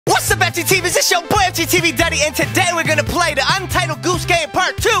What's up, FGTeeV? It's your boy FGTeeV Duddy, and today we're gonna play the Untitled Goose game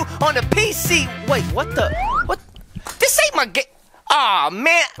Part 2 on the PC. Wait, what the? What? This ain't my game. Aw,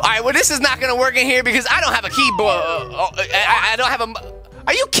 man. Alright, well, this is not gonna work in here because I don't have a keyboard. I don't have a.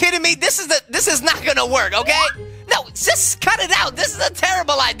 Are you kidding me? This is not gonna work, okay? No, just cut it out. This is a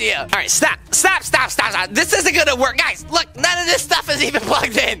terrible idea. Alright, stop. This isn't gonna work. Guys, look, none of this stuff is even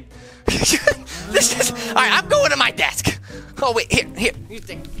plugged in. This is. Alright, I'm going to my desk. Oh, wait, here. You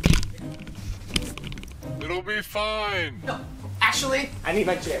think. It'll be fine. No, actually, I need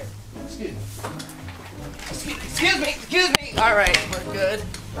my chair. Excuse me. All right, we're good.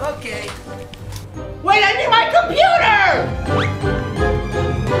 Okay. Wait, I need my computer!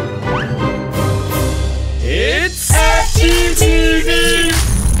 It's FGTeeV!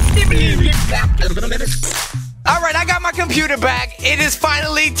 All right, I got my computer back. It is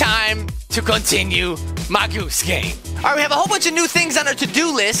finally time to continue my goose game. All right, we have a whole bunch of new things on our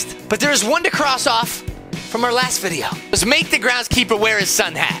to-do list, but there is one to cross off from our last video. Let's make the groundskeeper wear his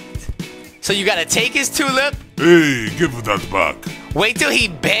sun hat. So you gotta take his tulip. Hey, give that back. Wait till he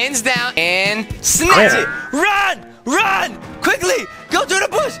bends down and snatch it. Run! Quickly! Go through the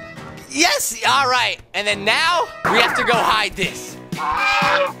bush! Yes, all right. And then now, we have to go hide this.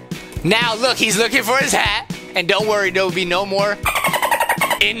 Now, look, he's looking for his hat. And don't worry, there will be no more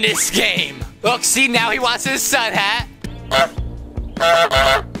in this game. Look, see, now he wants his sun hat.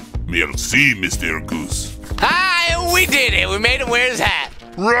 Merci, Mr. Goose. Hi, we did it. We made him wear his hat.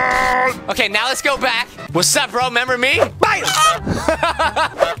 Run! Okay, now let's go back. What's up, bro? Remember me? Bye!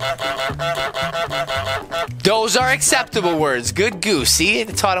 Those are acceptable words. Good goose. See,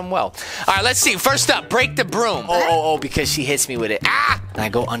 it taught him well. All right, let's see. First up, break the broom. Oh, because she hits me with it. Ah! And I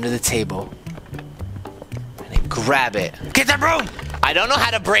go under the table. And I grab it. Get the broom! I don't know how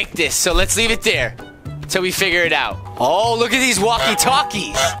to break this, so let's leave it there till we figure it out. Oh, look at these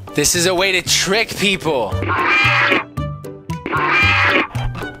walkie-talkies. This is a way to trick people.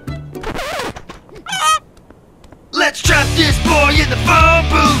 Let's trap this boy in the phone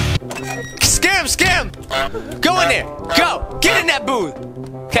booth. Scare him. Go in there. Go. Get in that booth.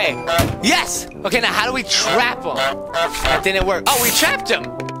 Okay. Yes. Okay, now how do we trap him? That didn't work. Oh, we trapped him.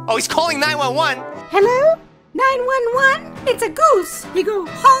 Oh, he's calling 911. Hello? 911? It's a goose. You go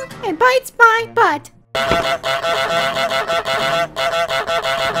honk and bites my butt.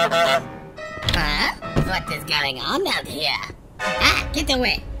 Huh? What is going on out here? Ah, get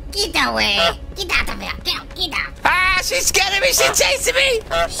away. Get away. Get out of here. Get out. Ah, she's scaring me. She's chasing me.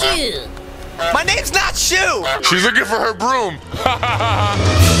 Shoo. My name's not Shoo. She's looking for her broom.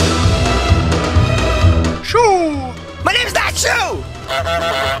 Shoo. My name's not Shoo.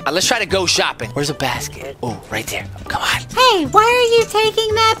 Let's try to go shopping. Where's a basket? Oh, right there. Come on. Hey, why are you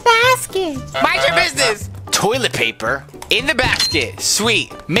taking that basket? Mind your business. Toilet paper in the basket.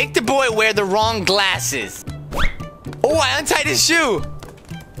 Sweet. Make the boy wear the wrong glasses. Oh, I untied his shoe.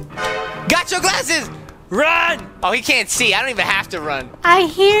 Got your glasses. Run. Oh, he can't see. I don't even have to run. I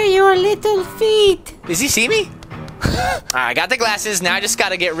hear your little feet. Does he see me? All right, I got the glasses. Now I just got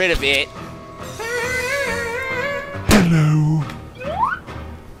to get rid of it. Hello.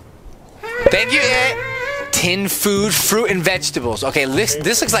 Thank you, Ed. Tin food, fruit, and vegetables. Okay,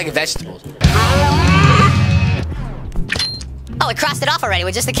 this looks like vegetables. Oh, it crossed it off already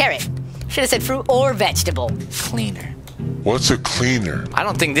with just a carrot. Should have said fruit or vegetable. Cleaner. What's a cleaner? I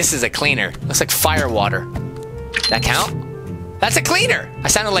don't think this is a cleaner. Looks like fire water. That count? That's a cleaner. I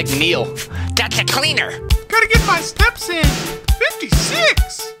sounded like Neil. That's a cleaner. Gotta get my steps in.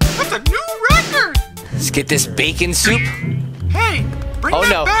 56. That's a new record. Let's get this bacon soup. Hey, bring Oh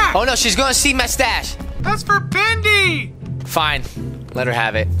that no. back. Oh no, she's gonna see my stash. That's for Bendy. Fine. Let her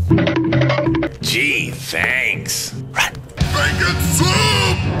have it. Gee, thanks. Run. Bacon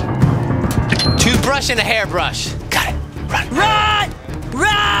soup! Toothbrush and a hairbrush. Got it. Run.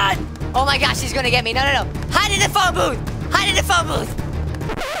 Oh my gosh, she's gonna get me. No. Hide in the phone booth.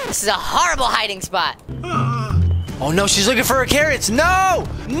 This is a horrible hiding spot. Oh no, she's looking for her carrots. No!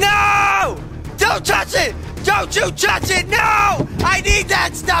 Don't touch it! Don't you touch it! No! I need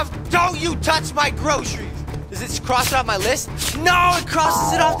that stuff! Don't you touch my groceries! Does it cross it off my list? No, it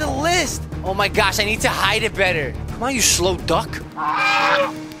crosses it off the list! Oh my gosh, I need to hide it better. Come on, you slow duck.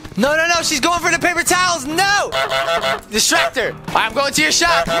 No, she's going for the paper towels! No! Distract her! I'm going to your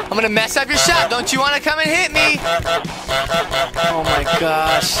shop! I'm gonna mess up your shop! Don't you want to come and hit me? Oh my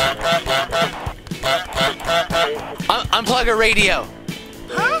gosh. Unplug a radio.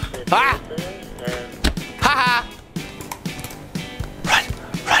 Huh? Ah! Ha!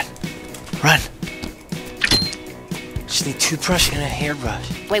 Run! Just need a toothbrush and a hairbrush.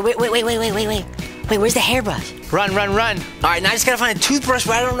 Wait. Wait, where's the hairbrush? Run, run, run. All right, now I just gotta find a toothbrush,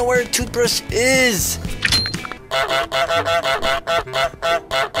 but I don't know where a toothbrush is.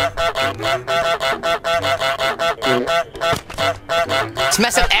 Let's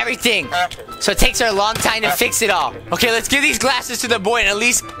mess up everything. So it takes her a long time to fix it all. Okay, let's give these glasses to the boy and at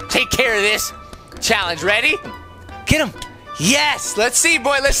least take care of this challenge. Ready? Get him. Yes, let's see,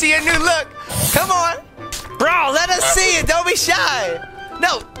 boy. Let's see your new look. Come on. Bro, let us see it. Don't be shy.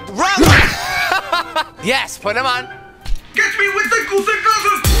 No, run. Yes, put him on. Catch me with the goose and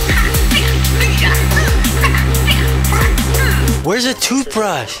glasses! Where's a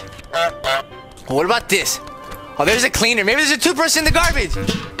toothbrush? What about this? Oh, there's a cleaner. Maybe there's a toothbrush in the garbage.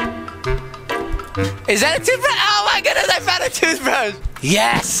 Is that a toothbrush? Oh my goodness, I found a toothbrush.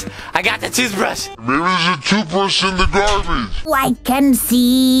 Yes, I got the toothbrush. Maybe there's a toothbrush in the garbage. I can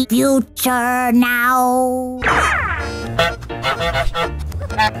see future now.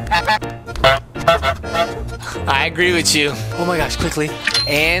 I agree with you. Oh my gosh, quickly.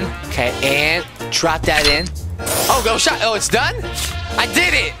 And, okay, and drop that in. Oh, go shot. Oh, it's done? I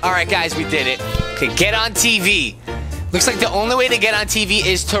did it. All right, guys, we did it. Okay, get on TV. Looks like the only way to get on TV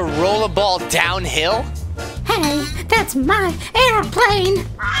is to roll a ball downhill. Hey, that's my airplane. Give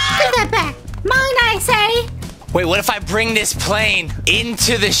that back. Mine, I say. Wait, what if I bring this plane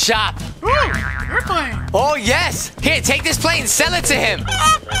into the shop? Ooh, airplane. Oh, yes. Here, take this plane. Sell it to him.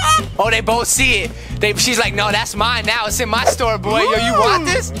 Oh, they both see it. She's like, no, that's mine now. It's in my store, boy. Yo, you want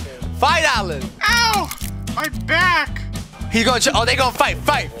this? $5. Ow! My back. He's gonna, oh, they gonna fight.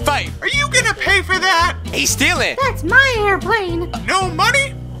 Are you gonna pay for that? He's stealing. That's my airplane. No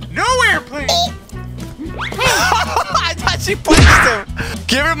money, no airplane. I thought she punched him.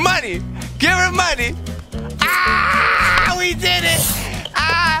 Give her money. Give her money. Ah, we did it.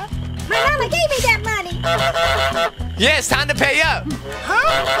 Ah. My mama gave me that money. Yeah, it's time to pay up.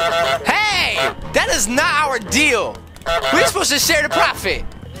 Huh? Hey, that is not our deal. We're supposed to share the profit.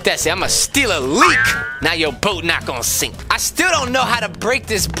 That's it, I'm gonna steal a leak. Now your boat not gonna sink. I still don't know how to break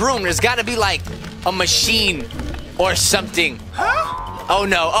this broom. There's gotta be like a machine or something. Huh? Oh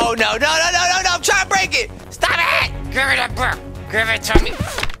no, oh no, no, I'm trying to break it. Stop it! Give it a broom. Give it to me.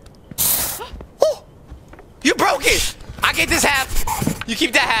 Oh, you broke it. I get this half. You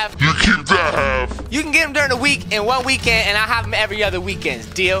keep that half. You keep that half. You can get them during the week and one weekend, and I'll have them every other weekend.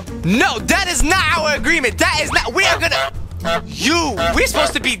 Deal? No, that is not our agreement. That is not. We are gonna. We're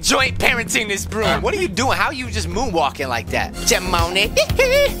supposed to be joint parenting this broom. What are you doing? How are you just moonwalking like that? Jamone.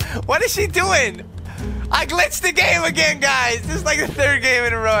 What is she doing? I glitched the game again, guys. This is like the third game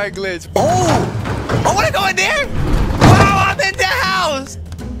in a row I glitched. Oh, I want to go in there. Wow, I'm in the house.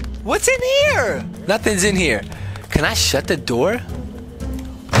 What's in here? Nothing's in here. Can I shut the door?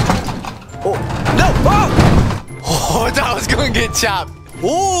 Oh, no. Oh, I thought I was going to get chopped.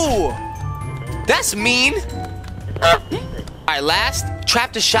 Ooh, that's mean. All right, last,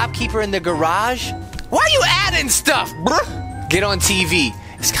 trap the shopkeeper in the garage. Why are you adding stuff, bruh? Get on TV.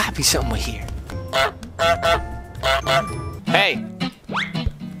 There's gotta be somewhere here. Hey.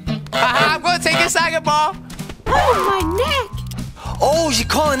 Haha, I'm gonna take your soccer ball. Oh, my neck. Oh, she's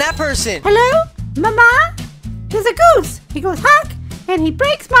calling that person. Hello? Mama? There's a goose. He goes honk, and he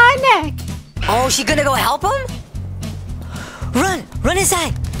breaks my neck. Oh, she gonna go help him? Run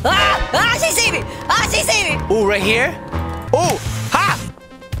inside. Ah, she see me. She see me. Oh, right here? Oh, ha!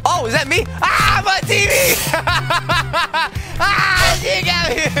 Oh, is that me? Ah, I'm on TV! Ah, she got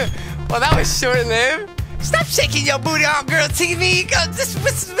me! Well, that was short-lived. Stop shaking your booty on girl TV. This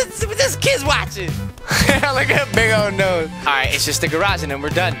kid's watching. Look at her big old nose. All right, it's just the garage and then we're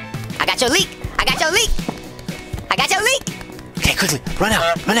done. I got your leak. Okay, quickly, run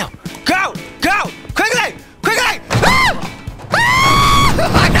out. Go, quickly! Ah!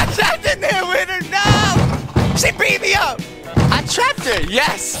 I got trapped in there with her, no! She beat me up! I trapped her,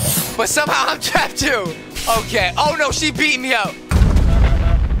 yes! But somehow I'm trapped too. Okay, oh no, she beat me up.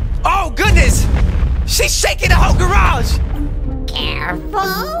 Oh goodness! She's shaking the whole garage!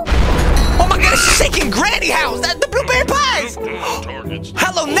 Careful. Oh my goodness, she's shaking Granny House! The blueberry pies!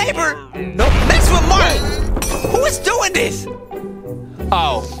 Hello, neighbor! Don't mess with Martin! Who is doing this?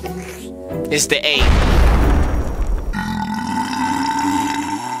 Oh, it's the 8.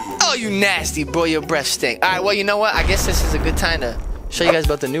 Oh, you nasty boy, your breath stink. All right, well, you know what? I guess this is a good time to show you guys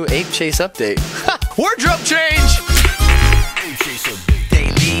about the new Ape Chase update. Wardrobe change!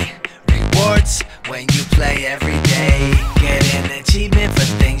 Daily rewards when you play every day. Get an achievement for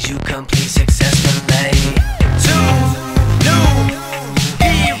things you complete successfully. 2 new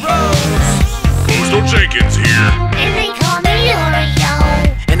heroes. Who's no Jenkins here? And they call me Oreo.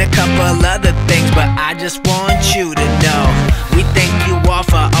 And a couple other things, but I just want you to know we thank you all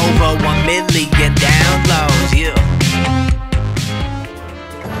for over 1 million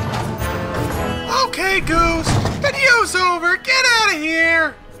Okay, Goose. Video's over. Get out of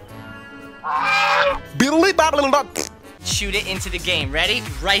here. Shoot it into the game. Ready?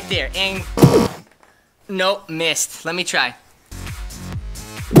 Right there. And nope, missed. Let me try.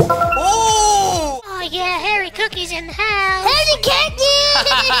 Oh! Oh yeah, Harry Cookie's in the house. Harry Cookies!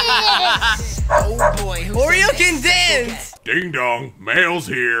 Oh boy. Oreo can dance. Ding dong, mail's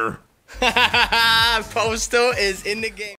here. Postal is in the game.